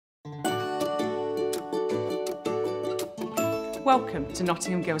Welcome to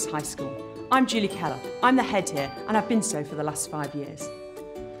Nottingham Girls High School. I'm Julie Keller. I'm the head here and I've been so for the last 5 years.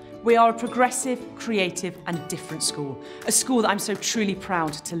 We are a progressive, creative and different school, a school that I'm so truly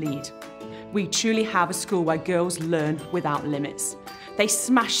proud to lead. We truly have a school where girls learn without limits. They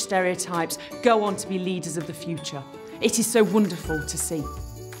smash stereotypes, go on to be leaders of the future. It is so wonderful to see.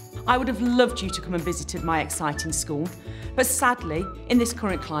 I would have loved you to come and visit my exciting school, but sadly, in this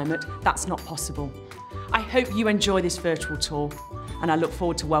current climate, that's not possible. I hope you enjoy this virtual tour, and I look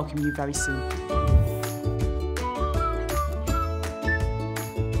forward to welcoming you very soon.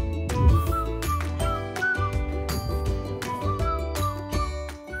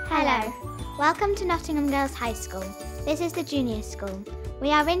 Hello, welcome to Nottingham Girls High School. This is the junior school.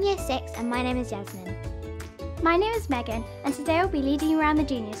 We are in Year 6 and my name is Yasmin. My name is Megan and today I'll be leading you around the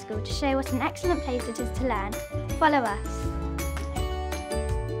junior school to show you what an excellent place it is to learn. Follow us.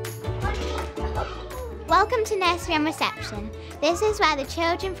 Welcome to Nursery and Reception. This is where the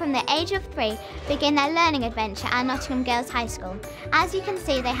children from the age of 3 begin their learning adventure at Nottingham Girls High School. As you can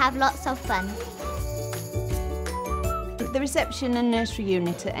see, they have lots of fun. The reception and nursery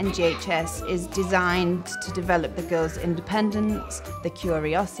unit at NGHS is designed to develop the girls' independence, their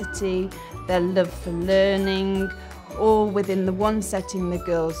curiosity, their love for learning, all within the one setting. The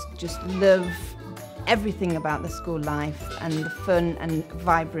girls just love everything about the school life and the fun and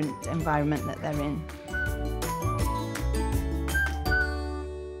vibrant environment that they're in.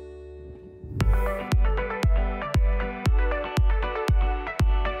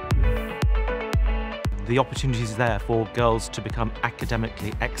 The opportunities there for girls to become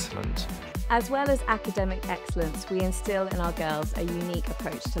academically excellent. As well as academic excellence, we instil in our girls a unique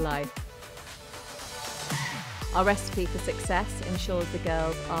approach to life. Our recipe for success ensures the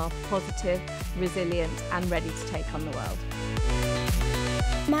girls are positive, resilient and ready to take on the world.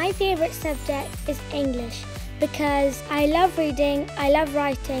 My favourite subject is English because I love reading, I love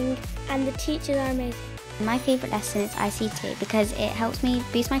writing and the teachers are amazing. My favourite lesson is ICT because it helps me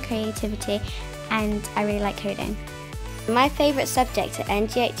boost my creativity and I really like coding. My favourite subject at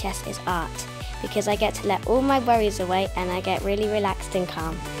NGHS is art because I get to let all my worries away and I get really relaxed and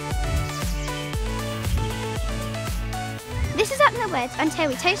calm. This is Up in the Woods until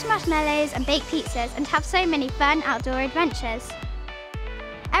we toast marshmallows and bake pizzas and have so many fun outdoor adventures.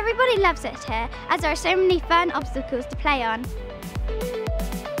 Everybody loves it here as there are so many fun obstacles to play on.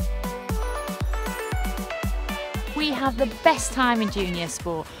 We have the best time in junior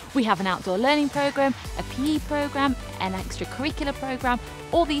sport. We have an outdoor learning programme, a PE programme, an extracurricular programme,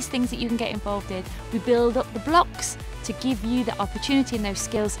 all these things that you can get involved in. We build up the blocks to give you the opportunity and those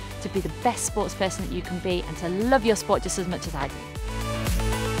skills to be the best sports person that you can be and to love your sport just as much as I do.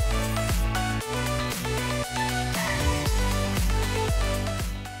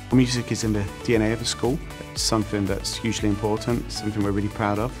 Music is in the DNA of the school. It's something that's hugely important, something we're really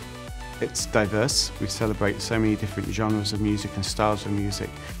proud of. It's diverse. We celebrate so many different genres of music and styles of music.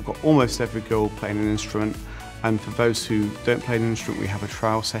 We've got almost every girl playing an instrument, and for those who don't play an instrument, we have a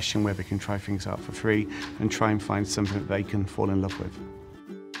trial session where they can try things out for free and try and find something that they can fall in love with.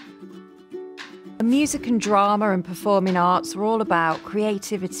 Music and drama and performing arts are all about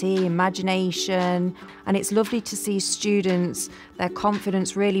creativity, imagination, and it's lovely to see students, their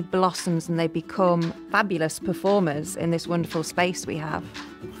confidence really blossoms and they become fabulous performers in this wonderful space we have.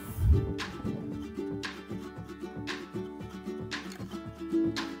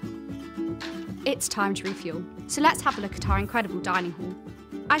 It's time to refuel, so let's have a look at our incredible dining hall.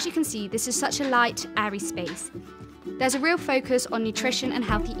 As you can see, this is such a light, airy space. There's a real focus on nutrition and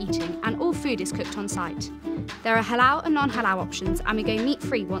healthy eating, and all food is cooked on site. There are halal and non-halal options, and we go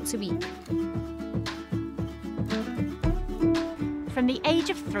meat-free once a week. From the age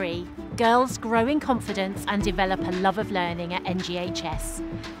of 3, girls grow in confidence and develop a love of learning at NGHS.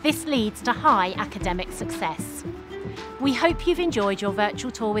 This leads to high academic success. We hope you've enjoyed your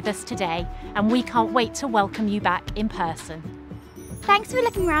virtual tour with us today, and we can't wait to welcome you back in person. Thanks for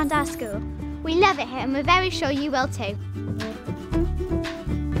looking around our school. We love it here and we're very sure you will too.